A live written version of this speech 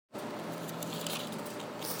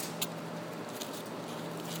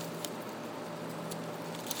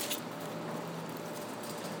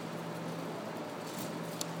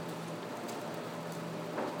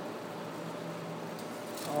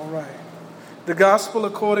The Gospel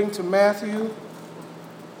according to Matthew,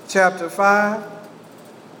 chapter 5,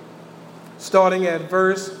 starting at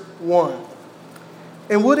verse 1.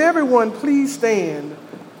 And would everyone please stand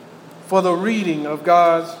for the reading of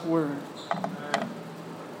God's word?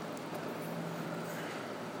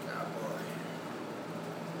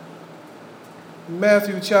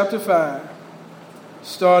 Matthew chapter 5,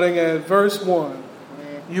 starting at verse 1,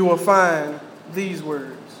 you will find these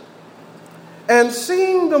words. And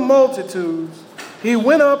seeing the multitudes, he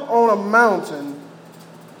went up on a mountain,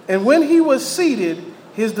 and when he was seated,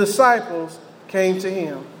 his disciples came to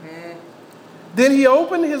him. Then he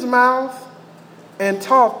opened his mouth and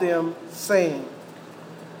taught them, saying,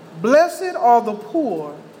 Blessed are the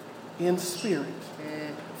poor in spirit,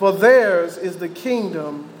 for theirs is the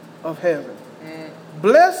kingdom of heaven.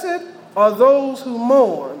 Blessed are those who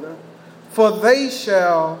mourn, for they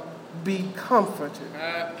shall be comforted.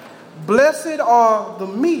 Blessed are the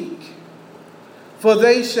meek, for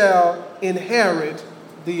they shall inherit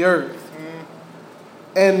the earth.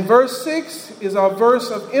 And verse 6 is our verse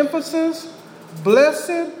of emphasis.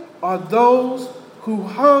 Blessed are those who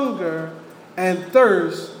hunger and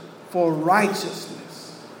thirst for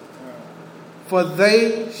righteousness, for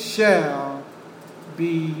they shall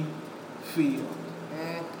be filled.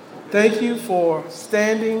 Thank you for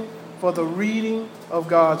standing for the reading of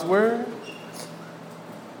God's word.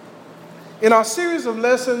 In our series of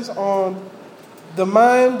lessons on the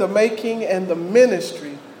mind, the making, and the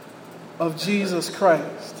ministry of Jesus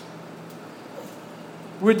Christ,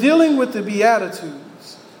 we're dealing with the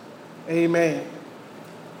Beatitudes. Amen.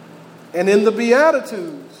 And in the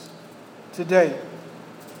Beatitudes today,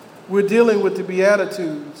 we're dealing with the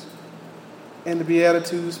Beatitudes and the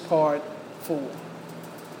Beatitudes part 4.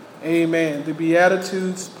 Amen. The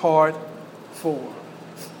Beatitudes part 4.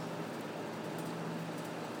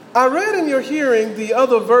 I read in your hearing the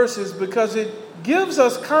other verses because it gives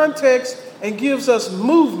us context and gives us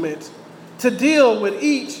movement to deal with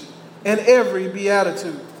each and every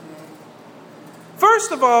beatitude.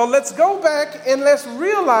 First of all, let's go back and let's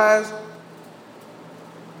realize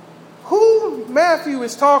who Matthew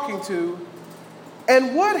is talking to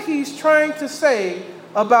and what he's trying to say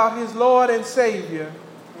about his Lord and Savior,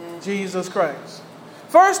 Jesus Christ.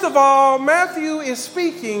 First of all, Matthew is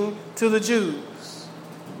speaking to the Jews.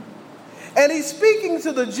 And he's speaking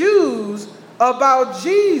to the Jews about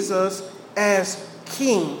Jesus as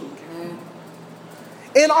king.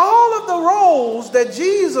 In all of the roles that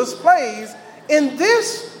Jesus plays in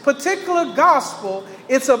this particular gospel,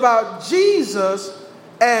 it's about Jesus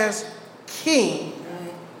as king.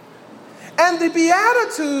 And the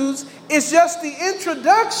Beatitudes is just the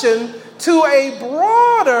introduction to a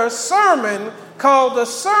broader sermon called the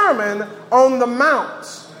Sermon on the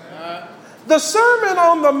Mount. The Sermon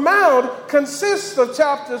on the Mount consists of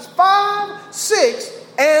chapters 5, 6,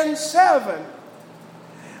 and 7.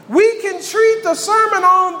 We can treat the Sermon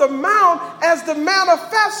on the Mount as the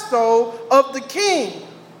manifesto of the king.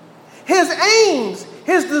 His aims,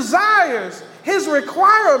 his desires, his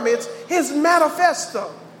requirements, his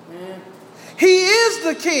manifesto. He is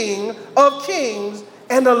the King of kings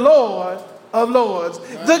and the Lord of lords.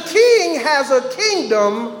 The king has a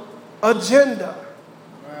kingdom agenda.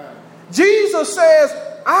 Jesus says,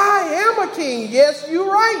 I am a king. Yes,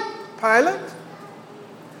 you're right, Pilate.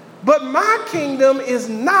 But my kingdom is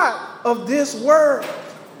not of this world.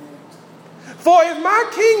 For if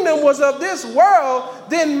my kingdom was of this world,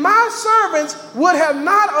 then my servants would have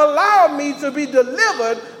not allowed me to be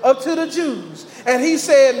delivered up to the Jews. And he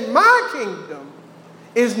said, my kingdom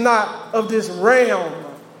is not of this realm.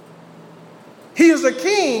 He is a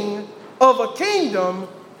king of a kingdom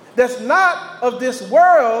that's not of this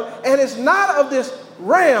world and is not of this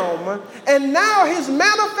realm. And now his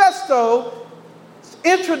manifesto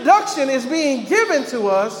introduction is being given to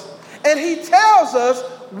us, and he tells us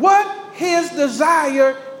what his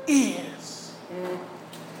desire is.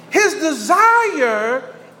 His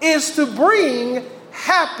desire is to bring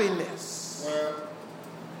happiness.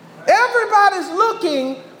 Everybody's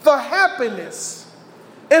looking for happiness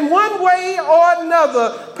in one way or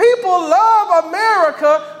another. People love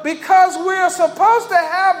America because we're supposed to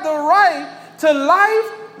have the right to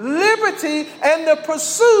life, liberty, and the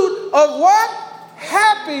pursuit of what?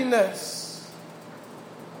 Happiness.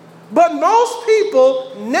 But most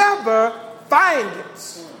people never find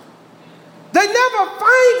it. They never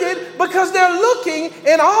find it because they're looking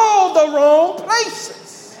in all the wrong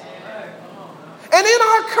places. And in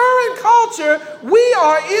our current culture, we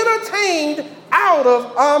are entertained out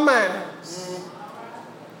of our minds.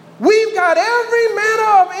 We've got every manner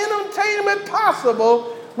of entertainment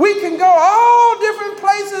possible. We can go all different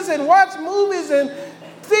places and watch movies and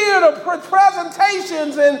theater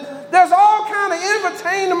presentations, and there's all kind of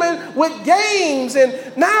entertainment with games, and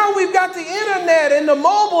now we've got the internet and the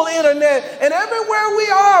mobile internet, and everywhere we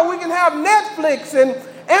are, we can have Netflix and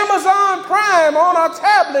Amazon Prime on our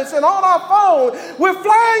tablets and on our phone. We're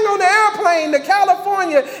flying on the airplane to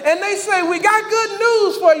California, and they say, we got good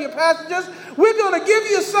news for you, passengers. We're going to give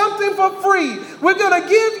you something for free. We're going to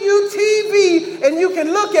give you TV, and you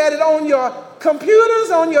can look at it on your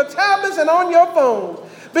computers, on your tablets, and on your phones.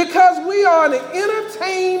 Because we are an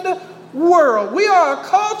entertained world. We are a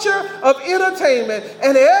culture of entertainment,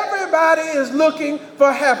 and everybody is looking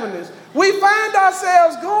for happiness. We find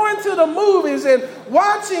ourselves going to the movies and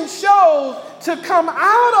watching shows to come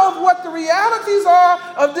out of what the realities are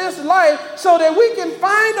of this life so that we can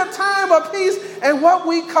find a time of peace and what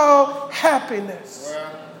we call happiness.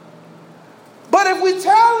 But if we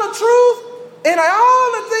tell the truth, in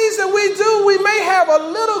all the things that we do, we may have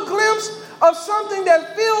a little glimpse of something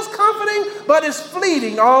that feels comforting, but is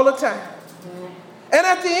fleeting all the time. And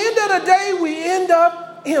at the end of the day, we end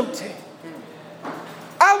up empty.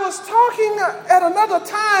 I was talking at another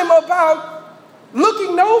time about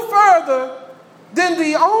looking no further than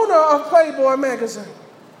the owner of Playboy magazine,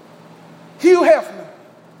 Hugh Hefner.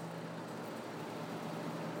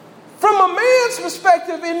 From a man's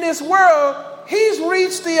perspective in this world, he's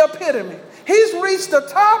reached the epitome. He's reached the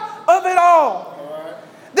top of it all.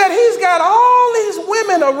 That he's got all these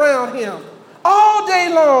women around him all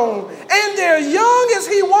day long, and they're young as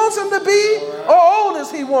he wants them to be, or old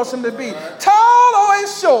as he wants them to be, tall or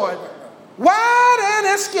short, wide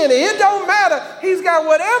and skinny. It don't matter. He's got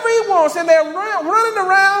whatever he wants, and they're running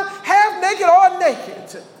around half naked or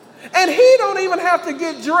naked, and he don't even have to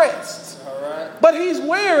get dressed, but he's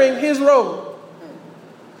wearing his robe.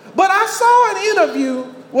 But I saw an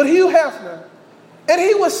interview with Hugh Hefner, and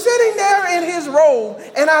he was sitting there in his robe,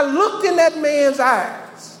 and I looked in that man's eyes.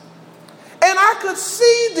 And I could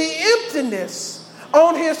see the emptiness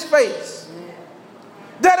on his face.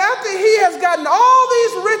 That after he has gotten all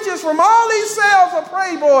these riches from all these sales of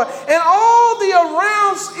Playboy and all the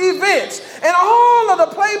around events and all of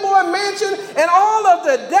the Playboy mansion and all of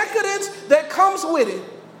the decadence that comes with it,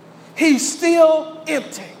 he's still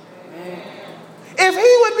empty. If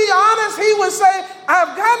he would be honest, he would say,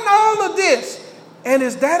 I've gotten all of this. And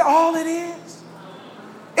is that all it is?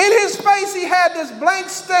 In his face, he had this blank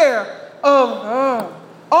stare of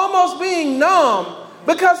almost being numb,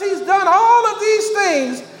 because he's done all of these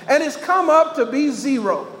things and it's come up to be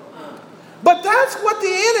zero. But that's what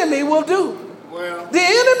the enemy will do. The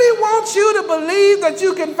enemy wants you to believe that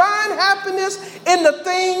you can find happiness in the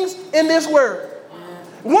things in this world.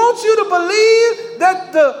 Wants you to believe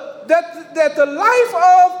that the life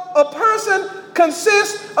of a person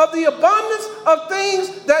consists of the abundance of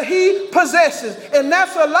things that he possesses. And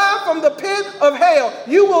that's a lie from the pit of hell.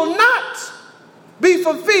 You will not be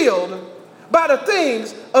fulfilled by the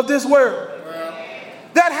things of this world.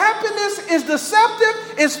 That happiness is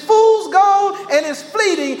deceptive, is fool's gold, and is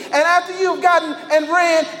fleeting. And after you've gotten and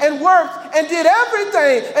ran and worked and did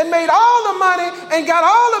everything and made all the money and got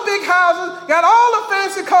all the big houses, got all the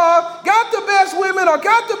fancy cars, got the best women or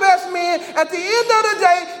got the best men, at the end of the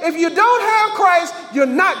day, if you don't have Christ, you're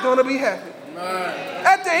not going to be happy.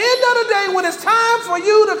 At the end of the day, when it's time for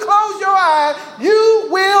you to close your eyes, you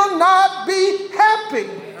will not be happy.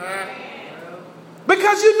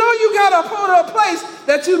 Because you know you got to go to a place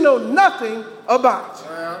that you know nothing about.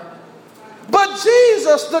 But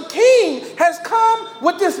Jesus, the King, has come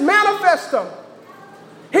with this manifesto.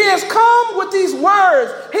 He has come with these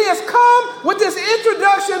words. He has come with this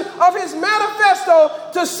introduction of his manifesto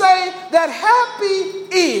to say that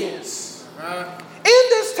happy is. In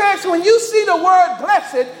this text, when you see the word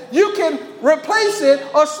blessed, you can replace it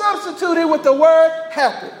or substitute it with the word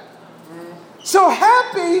happy. So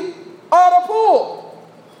happy are the poor.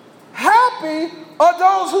 Happy are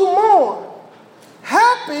those who mourn.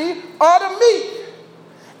 Happy are the meek.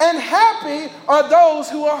 And happy are those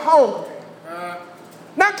who are hungry.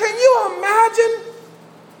 Now, can you imagine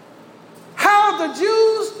how the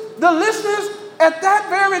Jews, the listeners at that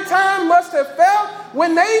very time must have felt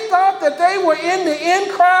when they thought that they were in the in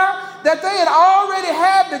crowd, that they had already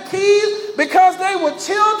had the keys because they were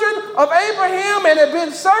children of Abraham and had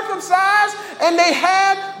been circumcised and they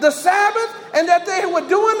had the Sabbath, and that they were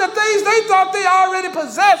doing the things they thought they already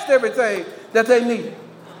possessed everything that they needed.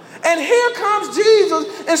 And here comes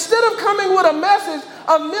Jesus. Instead of coming with a message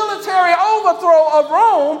of military overthrow of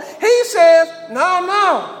Rome, he says,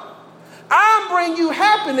 no, I'll bring you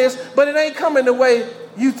happiness, but it ain't coming the way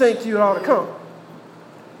you think you ought to come.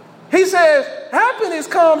 He says, happiness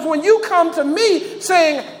comes when you come to me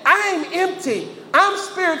saying, I'm empty. I'm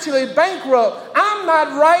spiritually bankrupt. I'm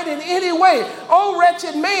not right in any way. Oh,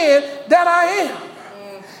 wretched man that I am.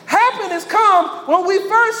 Happiness comes when we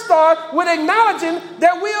first start with acknowledging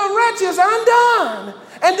that we are wretches, undone,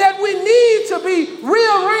 and that we need to be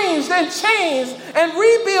rearranged and changed and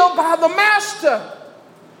rebuilt by the Master.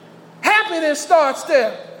 Happiness starts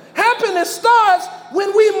there. Happiness starts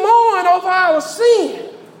when we mourn over our sin.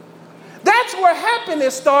 That's where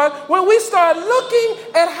happiness starts, when we start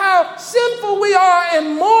looking at how sinful we are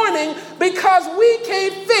and mourning because we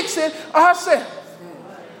can't fix it ourselves.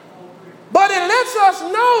 But it lets us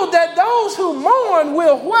know that those who mourn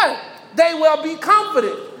will what? They will be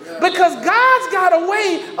comforted. Because God's got a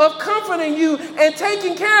way of comforting you and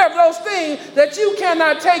taking care of those things that you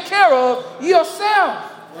cannot take care of yourself.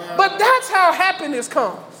 But that's how happiness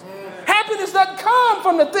comes. Happiness doesn't come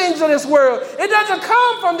from the things of this world. It doesn't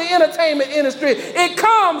come from the entertainment industry. It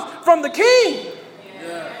comes from the King.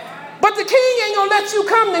 But the King ain't going to let you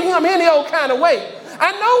come to him any old kind of way.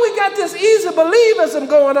 I know we got this easy believism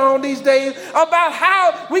going on these days about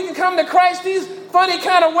how we can come to Christ these funny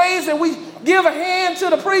kind of ways, and we give a hand to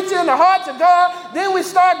the preacher and the heart to God. Then we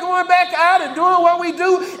start going back out and doing what we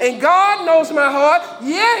do. And God knows my heart.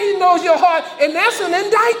 Yeah, he knows your heart. And that's an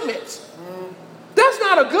indictment. That's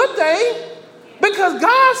not a good thing. Because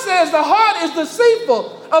God says the heart is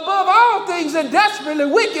deceitful above all things and desperately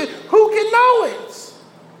wicked. Who can know it?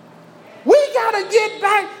 We got to get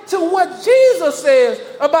back to what Jesus says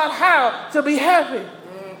about how to be happy.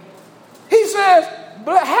 He says,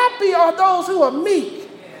 happy are those who are meek.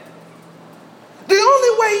 The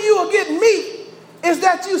only way you will get meek is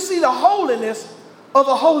that you see the holiness of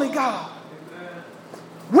a holy God.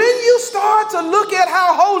 When you start to look at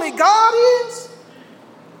how holy God is,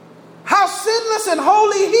 how sinless and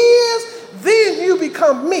holy he is, then you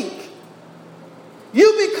become meek.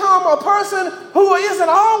 You become a person who isn't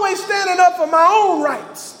always standing up for my own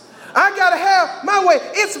rights. I got to have my way.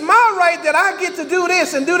 It's my right that I get to do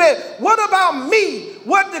this and do that. What about me?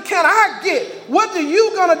 Can I get? What are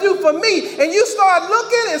you going to do for me? And you start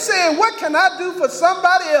looking and saying, what can I do for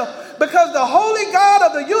somebody else? Because the holy God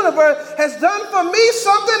of the universe has done for me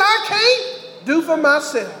something I can't do for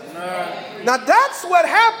myself. Now that's what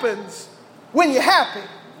happens when you're happy.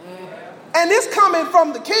 And it's coming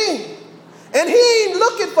from the King. And he ain't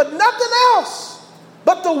looking for nothing else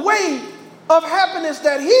but the way of happiness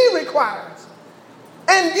that he requires.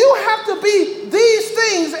 And you have to be these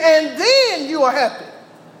things, and then you are happy.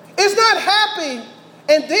 It's not happy,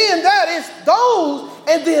 and then that is those,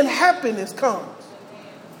 and then happiness comes.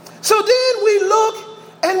 So then we look,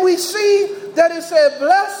 and we see that it said,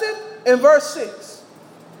 blessed, in verse 6,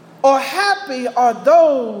 or happy are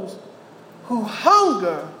those who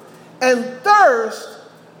hunger and thirst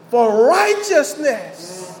for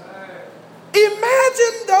righteousness.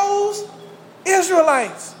 Imagine those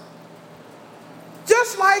Israelites,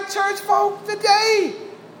 just like church folk today.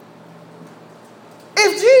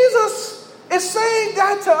 If Jesus is saying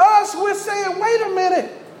that to us, we're saying, wait a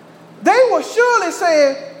minute. They were surely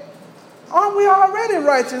saying, aren't we already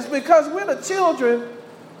righteous because we're the children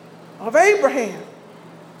of Abraham?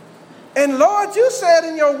 And Lord, you said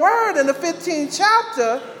in your word in the 15th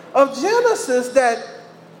chapter of Genesis that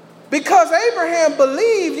because Abraham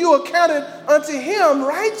believed, you accounted unto him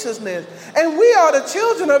righteousness. And we are the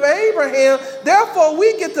children of Abraham. Therefore,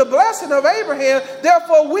 we get the blessing of Abraham.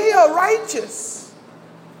 Therefore, we are righteous.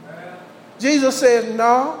 Jesus said,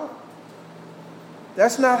 no,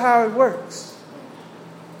 that's not how it works.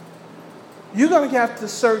 You're going to have to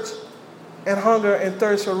search and hunger and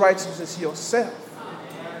thirst for righteousness yourself.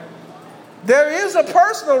 There is a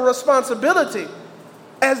personal responsibility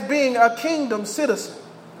as being a kingdom citizen.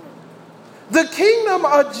 The kingdom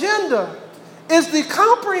agenda is the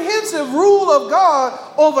comprehensive rule of God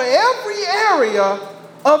over every area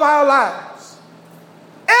of our lives.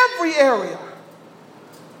 Every area.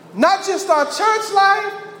 Not just our church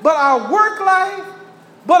life, but our work life,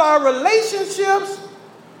 but our relationships,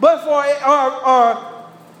 but for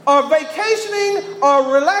our vacationing,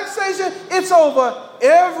 our relaxation. It's over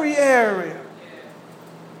every area.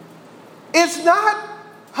 It's not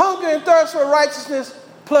hunger and thirst for righteousness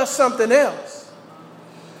plus something else.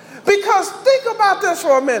 Because think about this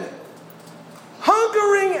for a minute.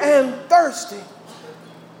 Hungering and thirsting.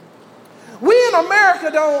 We in America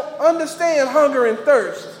don't understand hunger and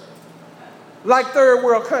thirst like third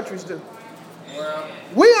world countries do.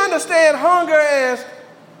 We understand hunger as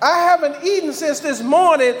I haven't eaten since this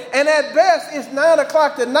morning, and at best it's 9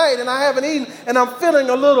 o'clock at night and I haven't eaten and I'm feeling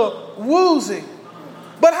a little woozy.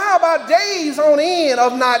 But how about days on end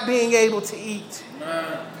of not being able to eat?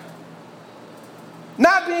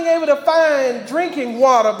 Not being able to find drinking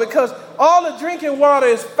water because all the drinking water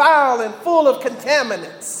is foul and full of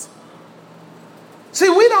contaminants. See,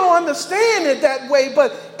 we don't understand it that way,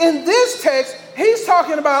 but in this text, he's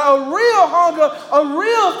talking about a real hunger, a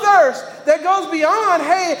real thirst that goes beyond,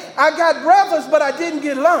 hey, I got breakfast, but I didn't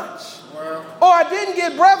get lunch. Or I didn't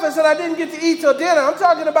get breakfast and I didn't get to eat till dinner. I'm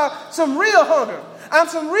talking about some real hunger. And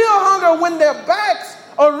some real hunger when their backs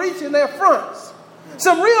are reaching their fronts.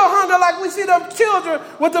 Some real hunger like we see them children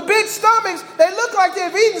with the big stomachs. They look like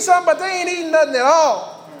they've eaten something, but they ain't eating nothing at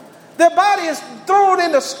all. Their body is thrown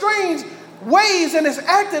into strange ways and it's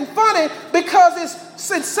acting funny because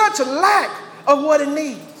it's in such a lack of what it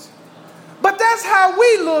needs. But that's how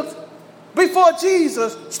we looked before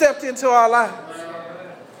Jesus stepped into our lives.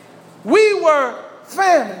 We were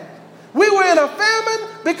famine. We were in a famine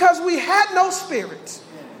because we had no spirits.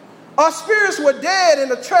 Our spirits were dead in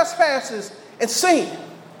the trespasses and sin.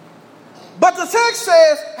 But the text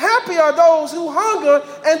says, happy are those who hunger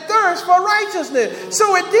and thirst for righteousness.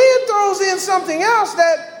 So it then throws in something else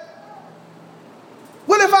that,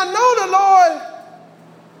 well, if I know the Lord,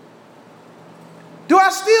 do I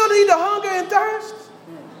still need to hunger and thirst?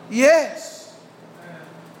 Yes.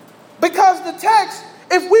 Because the text,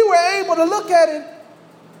 if we were able to look at it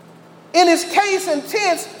in its case and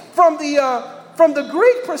tense from the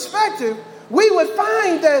Greek perspective, we would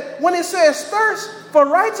find that when it says thirst for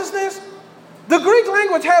righteousness, the Greek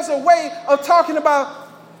language has a way of talking about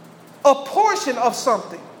a portion of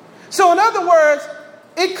something. So in other words,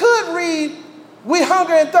 it could read, we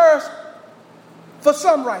hunger and thirst for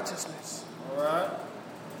some righteousness. All right.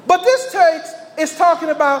 But this text is talking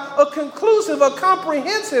about a conclusive, a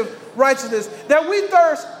comprehensive righteousness, that we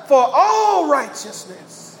thirst for all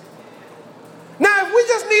righteousness. Now, if we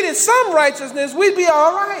just needed some righteousness, we'd be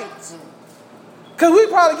all right. Because we'd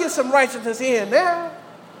probably get some righteousness in now.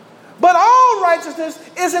 But all righteousness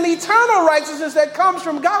is an eternal righteousness that comes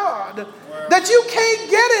from God. Well, that you can't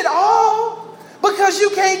get it all because you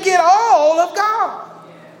can't get all of God.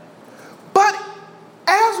 But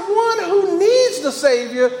as one who needs the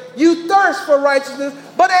Savior, you thirst for righteousness.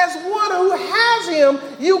 But as one who has Him,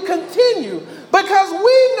 you continue. Because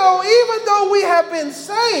we know even though we have been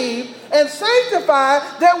saved and sanctified,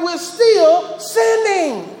 that we're still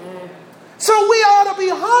sinning. So we ought to be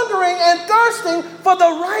hungering and thirsting for the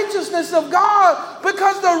righteousness of God,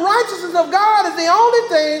 because the righteousness of God is the only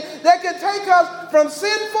thing that can take us from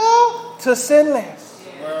sinful to sinless.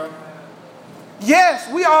 Well,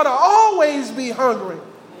 yes, we ought to always be hungry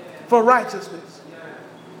for righteousness.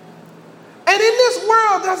 And in this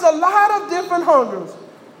world, there's a lot of different hungers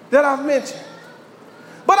that I've mentioned.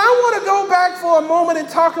 But I want to go back for a moment and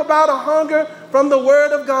talk about a hunger from the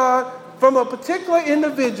Word of God, from a particular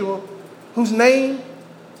individual whose name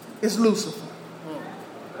is Lucifer.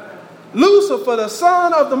 Lucifer, the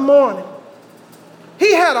son of the morning.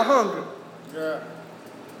 He had a hunger. Yeah.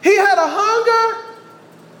 He had a hunger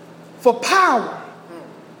for power,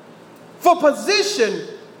 for position,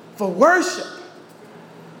 for worship.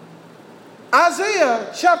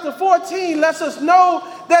 Isaiah chapter 14 lets us know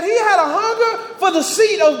that he had a hunger for the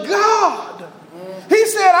seat of God. He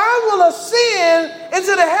said, I will ascend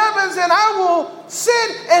into the heavens and I will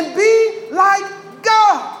sit and be like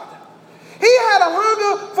God. He had a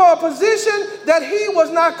hunger for a position that he was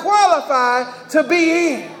not qualified to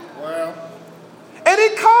be in. Well. And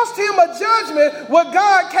it cost him a judgment where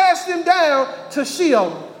God cast him down to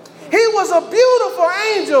Sheol. He was a beautiful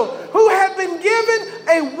angel who had been given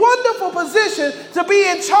a wonderful position to be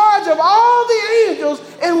in charge of all the angels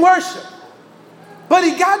in worship. But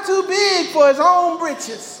he got too big for his own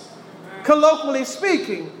britches, colloquially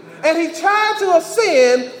speaking. And he tried to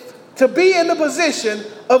ascend to be in the position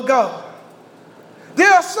of God. There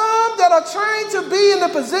are some that are trying to be in the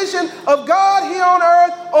position of God here on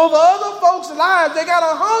earth over other folks' lives. They got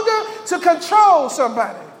a hunger to control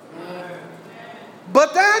somebody.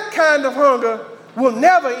 But that kind of hunger will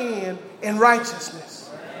never end in righteousness.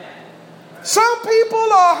 Some people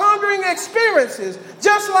are hungering experiences,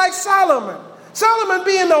 just like Solomon. Solomon,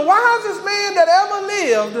 being the wisest man that ever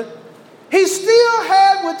lived, he still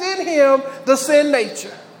had within him the sin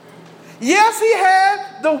nature. Yes, he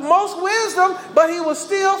had the most wisdom, but he was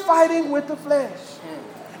still fighting with the flesh.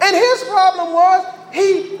 And his problem was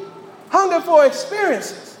he hungered for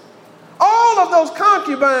experiences. All of those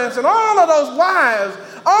concubines and all of those wives,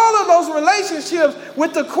 all of those relationships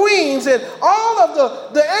with the queens and all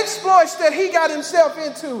of the exploits that he got himself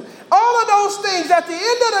into, all of those things, at the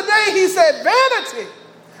end of the day, he said, vanity,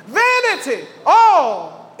 vanity,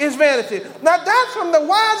 all is vanity. Now that's from the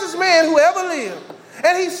wisest man who ever lived.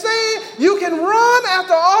 And he's saying you can run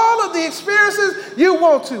after all of the experiences you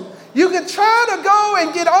want to. You can try to go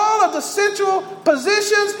and get all of the central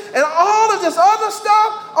positions and all of this other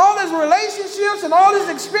stuff, all these relationships and all these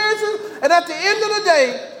experiences, and at the end of the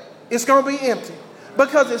day, it's going to be empty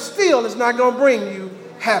because it still is not going to bring you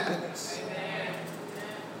happiness.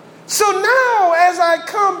 So now, as I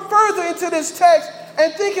come further into this text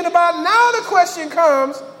and thinking about, now the question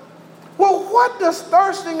comes, well, what does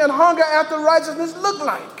thirsting and hunger after righteousness look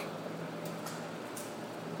like?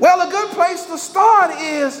 Well, a good place to start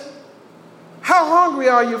is, how hungry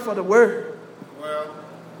are you for the word?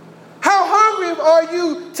 How hungry are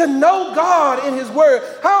you to know God in his word?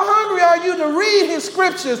 How hungry are you to read his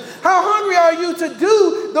scriptures? How hungry are you to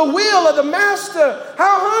do the will of the master?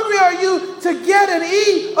 How hungry are you to get and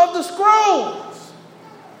eat of the scrolls?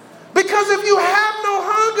 Because if you have no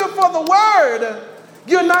hunger for the word,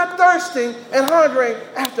 you're not thirsting and hungering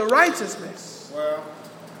after righteousness.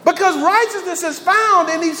 Because righteousness is found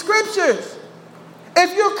in these scriptures.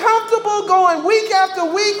 If you're comfortable going week after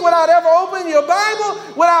week without ever opening your Bible,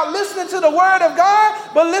 without listening to the word of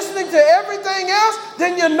God, but listening to everything else,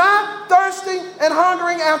 then you're not thirsting and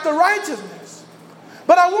hungering after righteousness.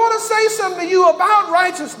 But I want to say something to you about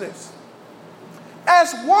righteousness.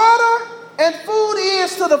 As water and food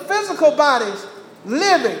is to the physical bodies,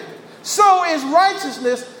 living, so is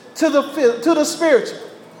righteousness to the spiritual.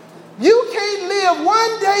 You can't live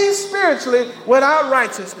one day spiritually without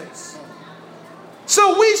righteousness.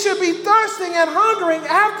 So we should be thirsting and hungering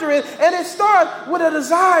after it, and it starts with a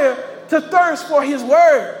desire to thirst for his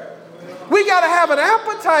word. We got to have an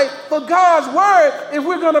appetite for God's word if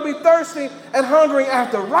we're going to be thirsting and hungering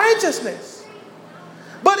after righteousness.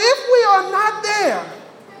 But if we are not there,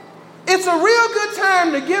 it's a real good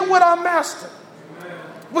time to get with our master.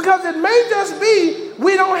 Because it may just be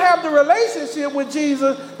we don't have the relationship with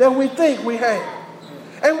Jesus that we think we have.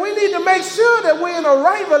 And we need to make sure that we're in a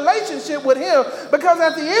right relationship with him. Because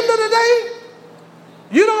at the end of the day,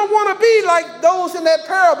 you don't want to be like those in that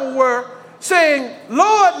parable were saying,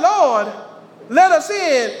 Lord, Lord, let us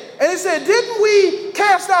in. And he said, didn't we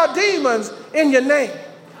cast out demons in your name?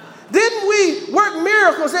 Didn't we work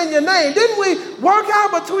miracles in your name? Didn't we walk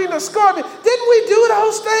out between the scorpions? Didn't we do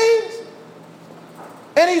those things?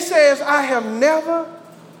 And he says, I have never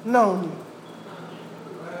known you.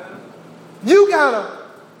 You got to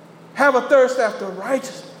have a thirst after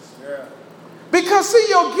righteousness. Because, see,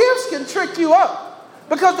 your gifts can trick you up.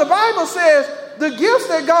 Because the Bible says the gifts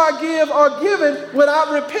that God gives are given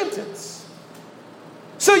without repentance.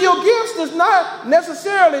 So your gifts does not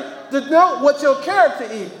necessarily denote what your character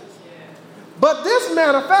is. But this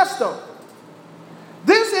manifesto,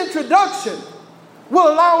 this introduction,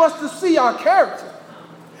 will allow us to see our character.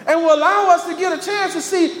 And will allow us to get a chance to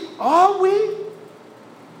see, are we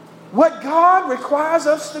what God requires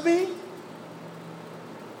us to be?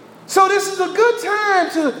 So this is a good time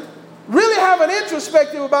to really have an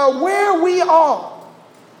introspective about where we are.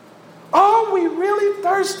 Are we really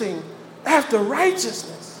thirsting after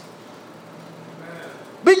righteousness?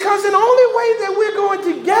 Because the only way that we're going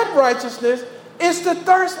to get righteousness is to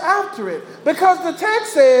thirst after it. Because the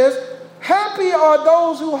text says, happy are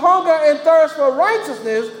those who hunger and thirst for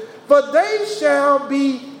righteousness, for they shall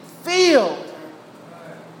be filled.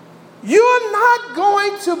 You're not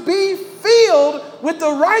going to be filled with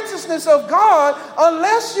the righteousness of God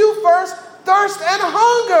unless you first thirst and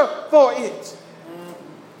hunger for it.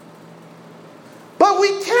 But we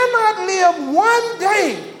cannot live one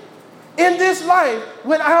day in this life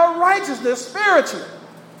without righteousness spiritually.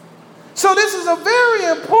 So this is a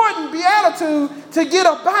very important beatitude to get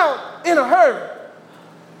about in a hurry.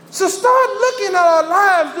 So start looking at our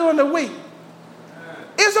lives during the week.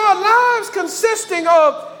 Is our lives consisting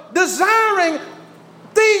of desiring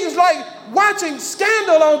things like watching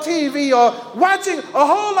Scandal on TV or watching a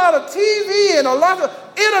whole lot of TV and a lot of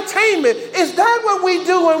entertainment? Is that what we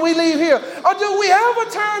do when we leave here? Or do we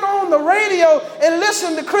ever turn on the radio and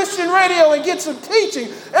listen to Christian radio and get some teaching?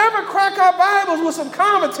 Ever crack our Bibles with some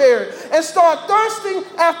commentary and start thirsting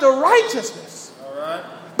after righteousness? All right.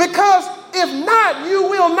 Because if not, you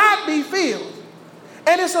will not be filled.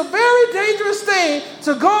 And it's a very dangerous thing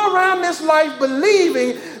to go around this life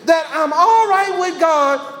believing that I'm all right with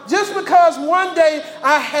God just because one day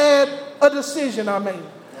I had a decision I made,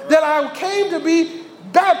 that I came to be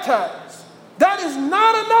baptized. That is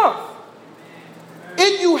not enough.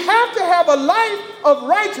 If you have to have a life of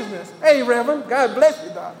righteousness, hey, Reverend, God bless you,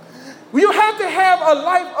 Doc. You have to have a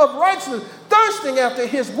life of righteousness, thirsting after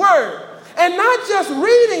his word, and not just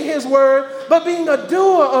reading his word, but being a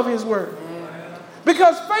doer of his word.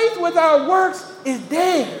 Because faith without works is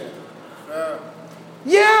dead.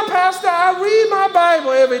 Yeah, Pastor, I read my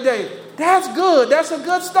Bible every day. That's good. That's a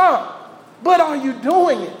good start. But are you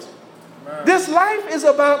doing it? This life is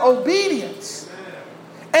about obedience.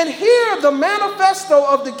 And here the manifesto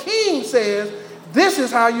of the king says, this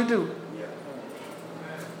is how you do it.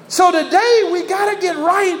 So today we got to get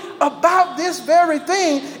right about this very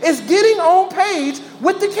thing, is getting on page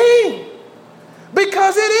with the king.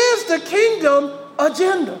 Because it is the kingdom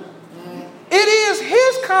agenda. It is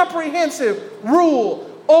his comprehensive rule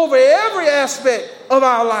over every aspect of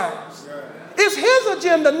our lives. It's his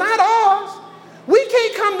agenda, not ours. We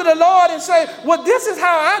can't come to the Lord and say, well, this is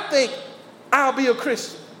how I think I'll be a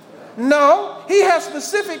Christian. No, he has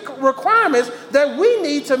specific requirements that we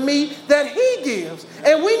need to meet that he gives.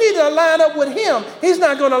 And we need to line up with him. He's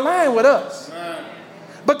not going to line with us.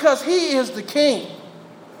 Because he is the king.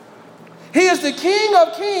 He is the King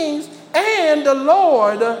of kings and the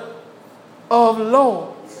Lord of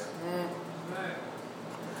lords.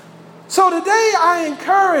 So today I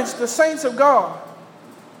encourage the saints of God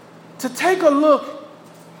to take a look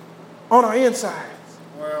on our insides.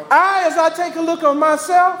 As I take a look on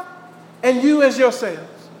myself and you as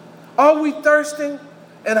yourselves, are we thirsting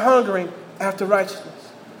and hungering after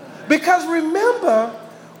righteousness? Because remember,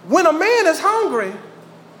 when a man is hungry,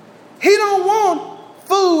 he don't want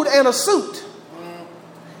food and a suit.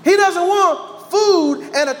 He doesn't want food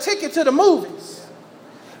and a ticket to the movies.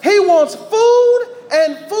 He wants food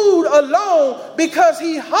and food alone because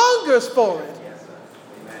he hungers for it.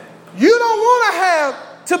 You don't want to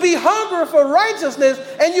have to be hungry for righteousness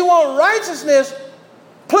and you want righteousness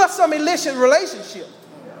plus some illicit relationship.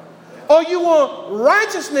 Or you want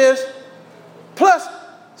righteousness plus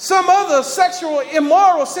some other sexual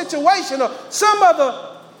immoral situation, or some other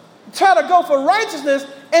try to go for righteousness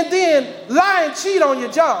and then lie and cheat on your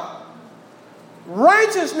job.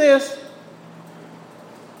 Righteousness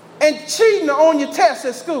and cheating on your tests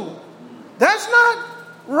at school. That's not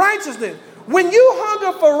righteousness. When you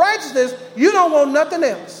hunger for righteousness, you don't want nothing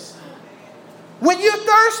else. When you're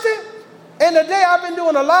thirsty, and today I've been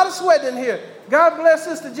doing a lot of sweating here. God bless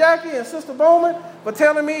Sister Jackie and Sister Bowman for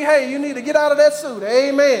telling me, hey, you need to get out of that suit.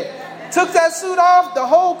 Amen. Took that suit off. The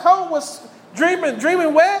whole coat was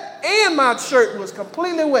dreaming wet, and my shirt was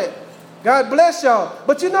completely wet. God bless y'all.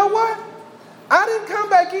 But you know what? I didn't come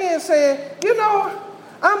back in saying, you know,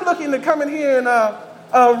 I'm looking to come in here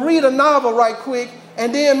and read a novel right quick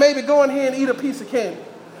and then maybe go in here and eat a piece of candy.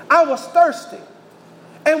 I was thirsty.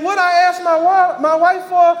 And what I asked my wife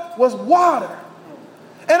for was water.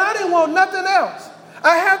 And I didn't want nothing else.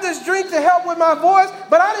 I have this drink to help with my voice,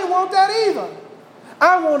 but I didn't want that either.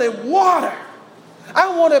 I wanted water.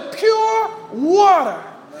 I wanted pure water.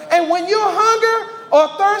 And when you hunger or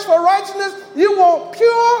thirst for righteousness, you want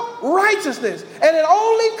pure righteousness. And it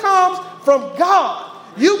only comes from God.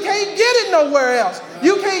 You can't get it nowhere else.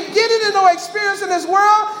 You can't get it in no experience in this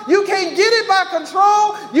world. You can't get it by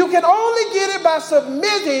control. You can only get it by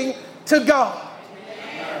submitting to God.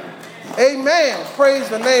 Amen. Praise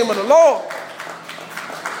the name of the Lord.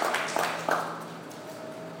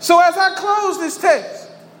 So as I close this text,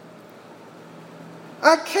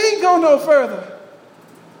 I can't go no further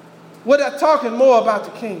without talking more about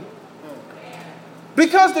the king.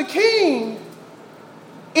 Because the king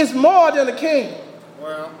is more than a king.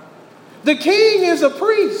 Well, the king is a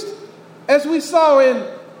priest, as we saw in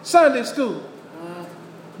Sunday school.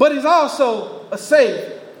 But he's also a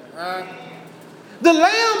savior. The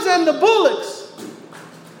lambs and the bullocks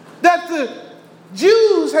that the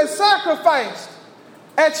Jews had sacrificed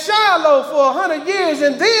at Shiloh for 100 years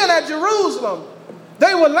and then at Jerusalem,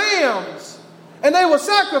 they were lambs and they were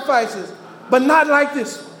sacrifices, but not like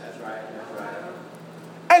this one. That's right.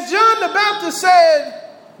 As John the Baptist said,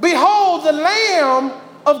 behold the Lamb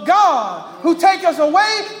of God who taketh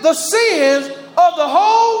away the sins of the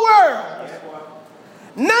whole world.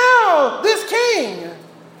 Now this king,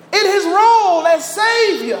 in his role as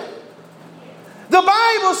Savior, the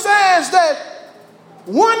Bible says that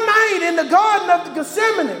one night in the Garden of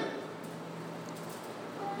Gethsemane,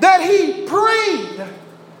 that he prayed,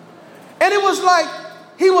 and it was like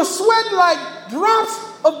he was sweating like drops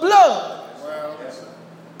of blood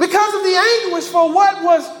because of the anguish for what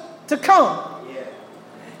was to come.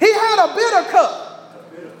 He had a bitter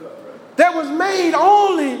cup that was made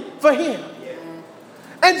only for him.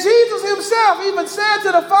 And Jesus himself even said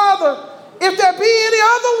to the Father, if there be any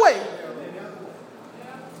other way.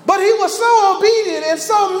 But he was so obedient and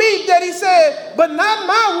so meek that he said, but not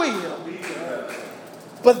my will,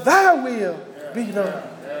 but thy will be done.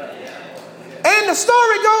 And the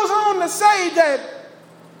story goes on to say that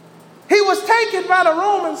he was taken by the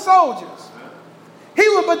Roman soldiers. He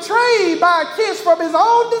was betrayed by a kiss from his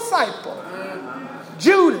own disciple,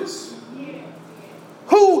 Judas,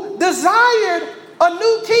 who desired a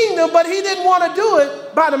new kingdom, but he didn't want to do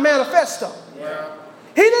it by the manifesto. Yeah.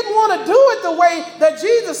 He didn't want to do it the way that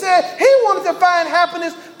Jesus said. He wanted to find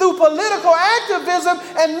happiness through political activism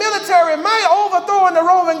and military might, overthrowing the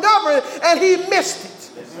Roman government, and he missed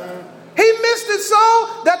it. Yes, he missed it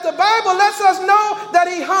so that the Bible lets us know that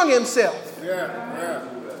he hung himself. Yeah, yeah.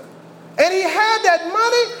 And he had that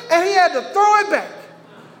money, and he had to throw it back.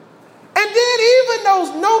 And then even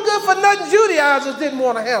those no good for nothing Judaizers didn't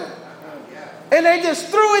want to handle it. And they just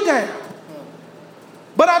threw it down.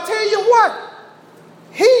 But I tell you what,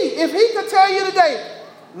 if he could tell you today,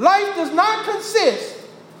 life does not consist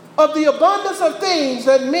of the abundance of things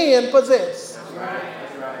that men possess. That's right.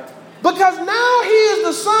 That's right. Because now he is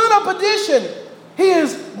the son of perdition. He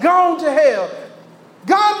is gone to hell.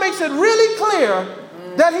 God makes it really clear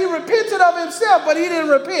that he repented of himself, but he didn't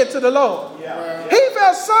repent to the Lord. Yeah. He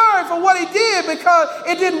felt sorry for what he did because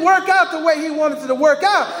it didn't work out the way he wanted it to work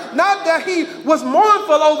out. Not that he was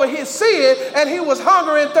mournful over his sin and he was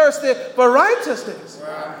hungry and thirsty for righteousness.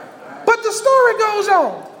 Right. But the story goes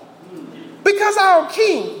on. Because our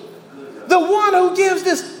king, the one who gives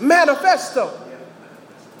this manifesto,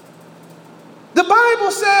 the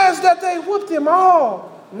Bible says that they whooped him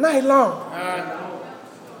all night long.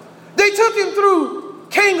 They took him through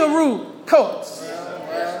kangaroo courts.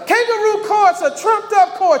 Kangaroo courts are trumped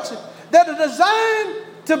up courts that are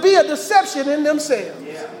designed to be a deception in themselves.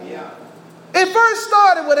 It first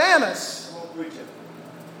started with Annas.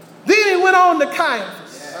 Then it went on to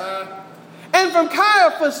Caiaphas. And from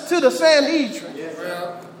Caiaphas to the Sanhedrin.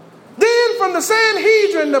 Then from the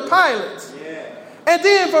Sanhedrin to Pilate. And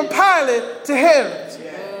then from Pilate to Herod.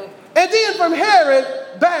 And then from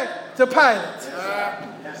Herod back to Pilate.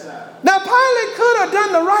 Now, Pilate could have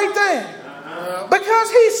done the right thing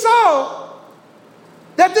because he saw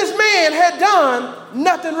that this man had done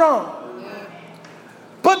nothing wrong.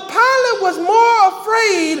 But Pilate was more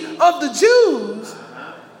afraid of the Jews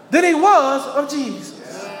than he was of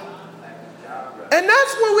Jesus. And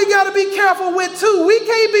that's what we got to be careful with too. We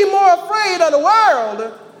can't be more afraid of the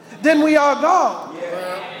world than we are God.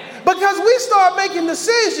 Because we start making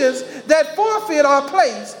decisions that forfeit our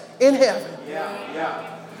place in heaven.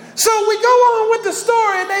 So we go on with the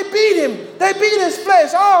story, and they beat him. They beat his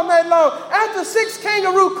flesh all night long. After 6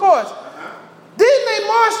 kangaroo courts, then they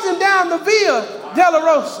marched him down the Via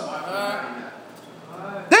Dolorosa.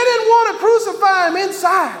 They didn't want to crucify him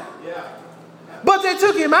inside, but they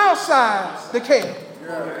took him outside the camp.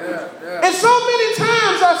 And so many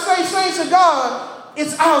times I say, saints of God,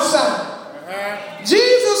 it's outside.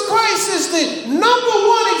 Jesus Christ is the number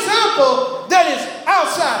one example that is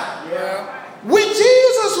outside. When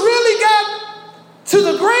Jesus really got to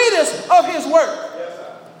the greatest of his work.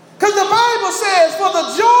 Because the Bible says, for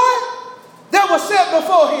the joy that was set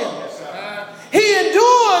before him, he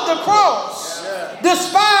endured the cross,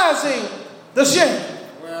 despising the shame.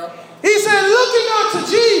 He said, looking unto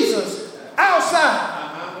Jesus outside.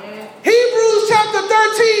 Hebrews chapter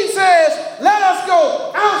 13 says, let us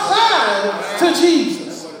go outside to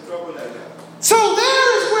Jesus. So there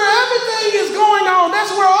is where everything is going on.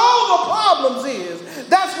 That's where all the problems is.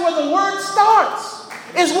 That's where the work starts.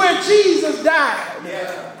 Is where Jesus died.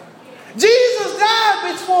 Jesus died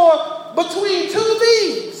between 2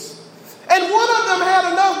 thieves. And one of them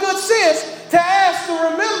had enough good sense to ask to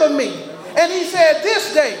remember me. And he said,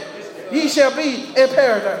 this day ye shall be in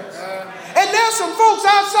paradise. And there's some folks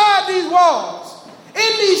outside these walls,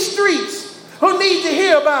 in these streets, who need to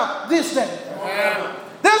hear about this day.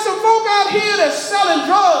 There's some folk out here that's selling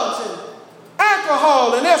drugs and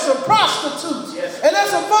alcohol, and there's some prostitutes, and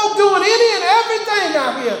there's some folk doing any and everything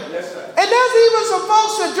out here. And there's even some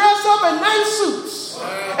folks that dress up in nice suits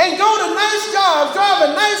and go to nice jobs,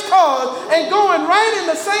 driving nice cars, and going right in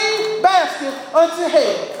the same basket unto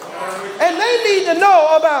hell. And they need to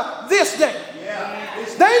know about this day.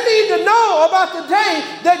 They need to know about the day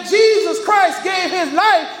that Jesus Christ gave his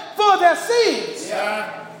life for their sins.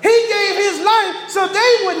 He gave his life so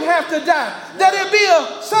they wouldn't have to die. That it'd be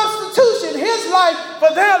a substitution, his life for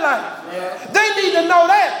their life. They need to know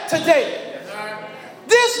that today.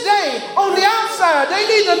 This day, on the outside, they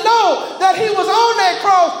need to know that he was on that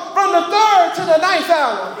cross from the 3rd to the 9th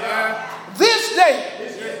hour. This day,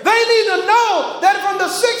 they need to know that from the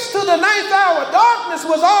 6th to the 9th hour, darkness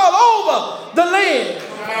was all over the land.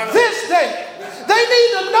 This day, they need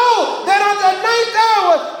to know that on the 9th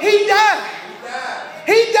hour, he died.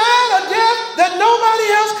 He died a death that nobody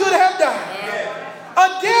else could have died. A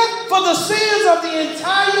death for the sins of the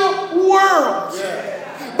entire world.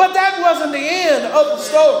 But that wasn't the end of the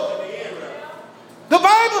story. The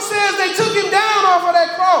Bible says they took him down off of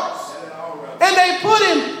that cross. And they put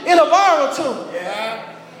him in a borrowed tomb.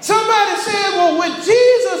 Somebody said, well, when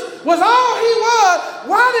Jesus was all he was,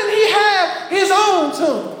 why didn't he have his own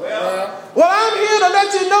tomb? Well, I'm here to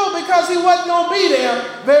let you know because he wasn't going to be there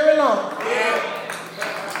very long.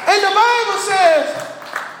 And the Bible says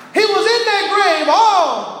he was in that grave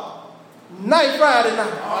all night Friday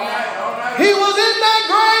night. He was in that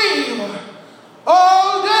grave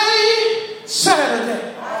all day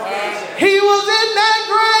Saturday. He was in that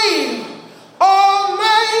grave all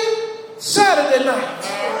night Saturday night.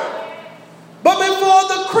 But before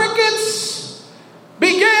the crickets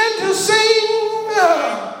began to sing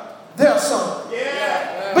their song,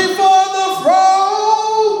 before the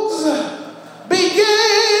frogs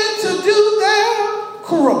began to do their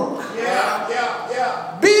croak,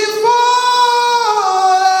 before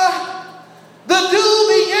the dew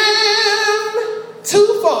began to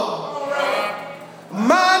fall,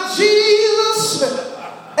 my Jesus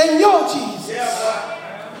and your Jesus,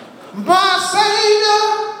 my Savior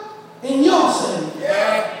and your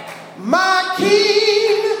Savior, my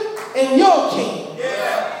King and your King,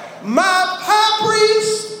 my high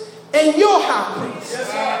priest and your high priest.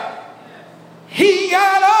 He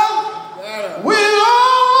got up with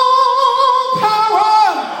all power,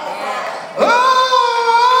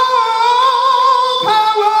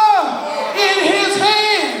 in his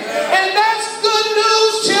hand. And that's good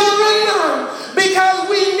news, children, because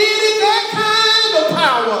we needed that kind of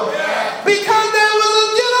power. Because there was a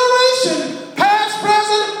generation, past,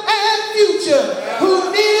 present, and future,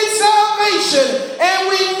 who needed salvation. And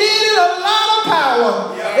we needed a lot of power.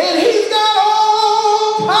 And he's got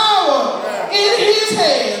all power in his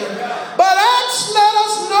hand. But Acts let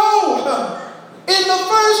us know in the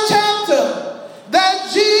first chapter that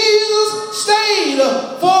Jesus stayed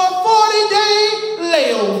for a 40-day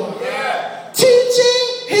layover, teaching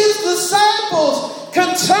his disciples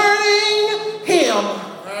concerning him.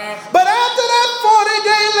 But after that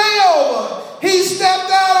 40-day layover, he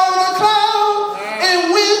stepped out on a cloud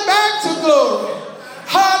and went back to glory.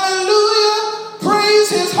 Hallelujah. Praise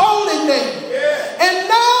his holy name. And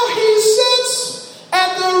now he sits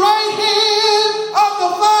at the right hand of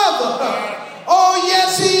the Father. Oh,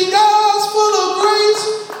 yes, he does, full of grace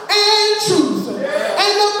and truth.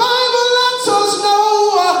 And the Bible lets us know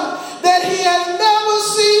that he has never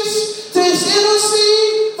ceased to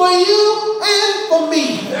intercede for you and for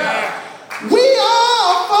me. We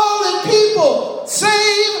are fallen people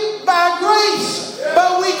saved by grace,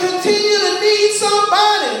 but we continue to need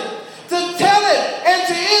somebody to tell it and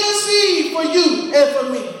to intercede for you and for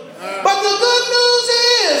me. But the good news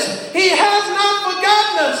is he has not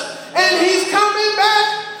forgotten us, and he's coming back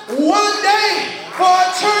one day for a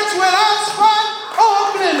church without spot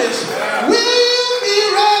or blemish. Will you be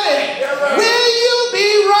ready? Will you be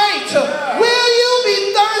right? Will you be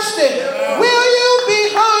thirsty? Will you be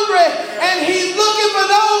hungry? And he's looking for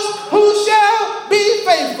those who shall be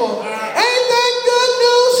faithful. Ain't that good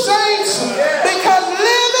news, saints? Because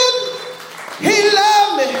living, he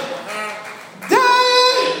loved me.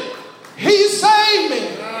 Dying, he saved me.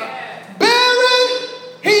 Buried,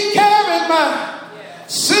 he carried my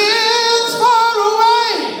sins far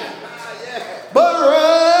away. But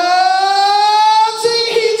rising,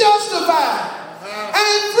 he justified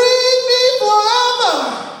and freed me forever.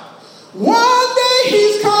 One day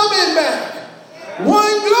he's coming back.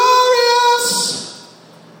 One glorious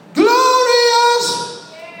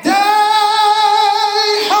day.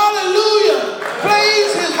 Hallelujah.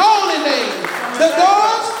 Praise his holy name. The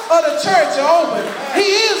doors of the church are open. He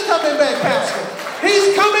is coming back, Pastor.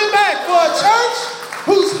 He's coming back for a church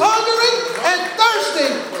who's hungering and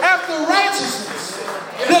thirsting after righteousness.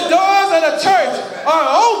 The doors of the church are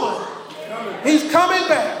open. He's coming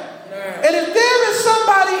back. And if there is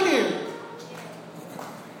somebody here,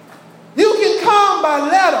 you can come by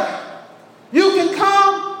letter. You can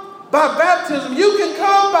come by baptism. You can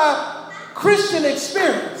come by Christian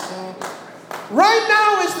experience. Right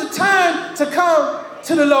now is the time to come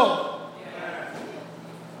to the Lord.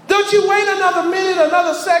 Don't you wait another minute,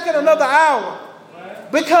 another second, another hour.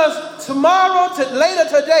 Because tomorrow, later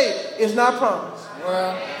today, is not promised.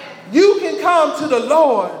 You can come to the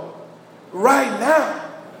Lord right now.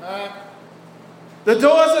 The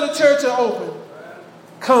doors of the church are open.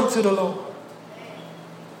 Come to the Lord.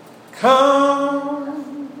 Come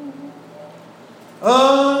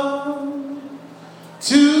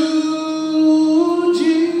to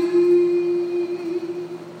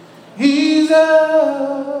Jesus.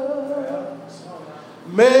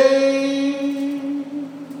 Make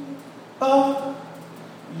up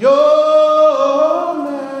your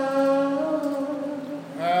mind.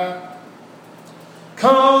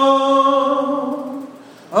 Come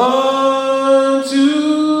unto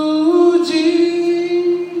Jesus.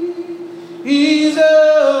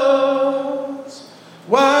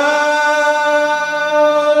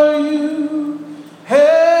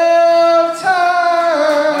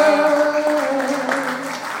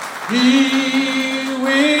 He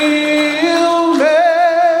will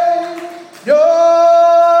make your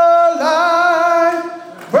life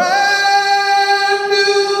brand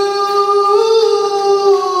new.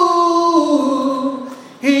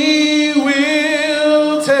 He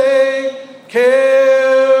will take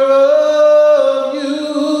care of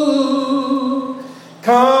you.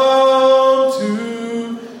 Come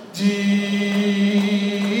to Jesus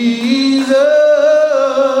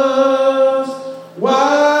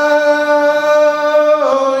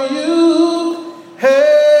while you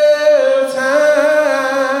have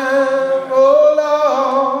time. Oh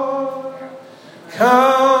Lord,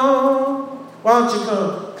 come. Why don't you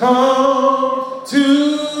come? Come to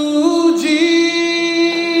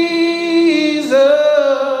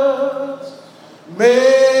Jesus. Make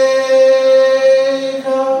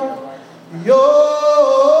up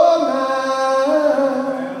your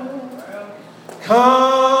mind.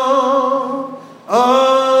 Come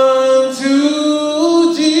unto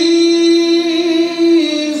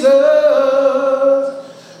Jesus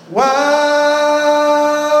while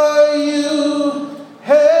you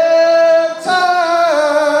have time.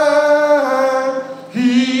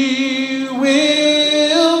 He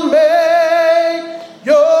will make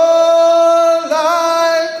your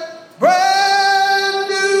life brand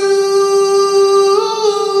new.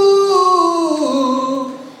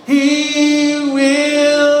 He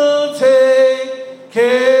will take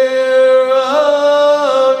care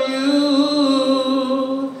of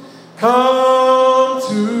you. Come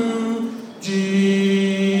to Jesus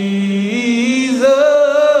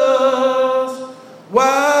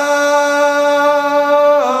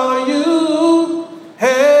while you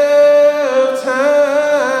have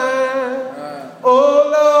time.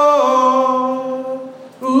 Oh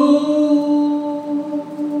Lord. Ooh.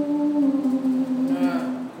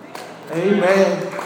 Amen.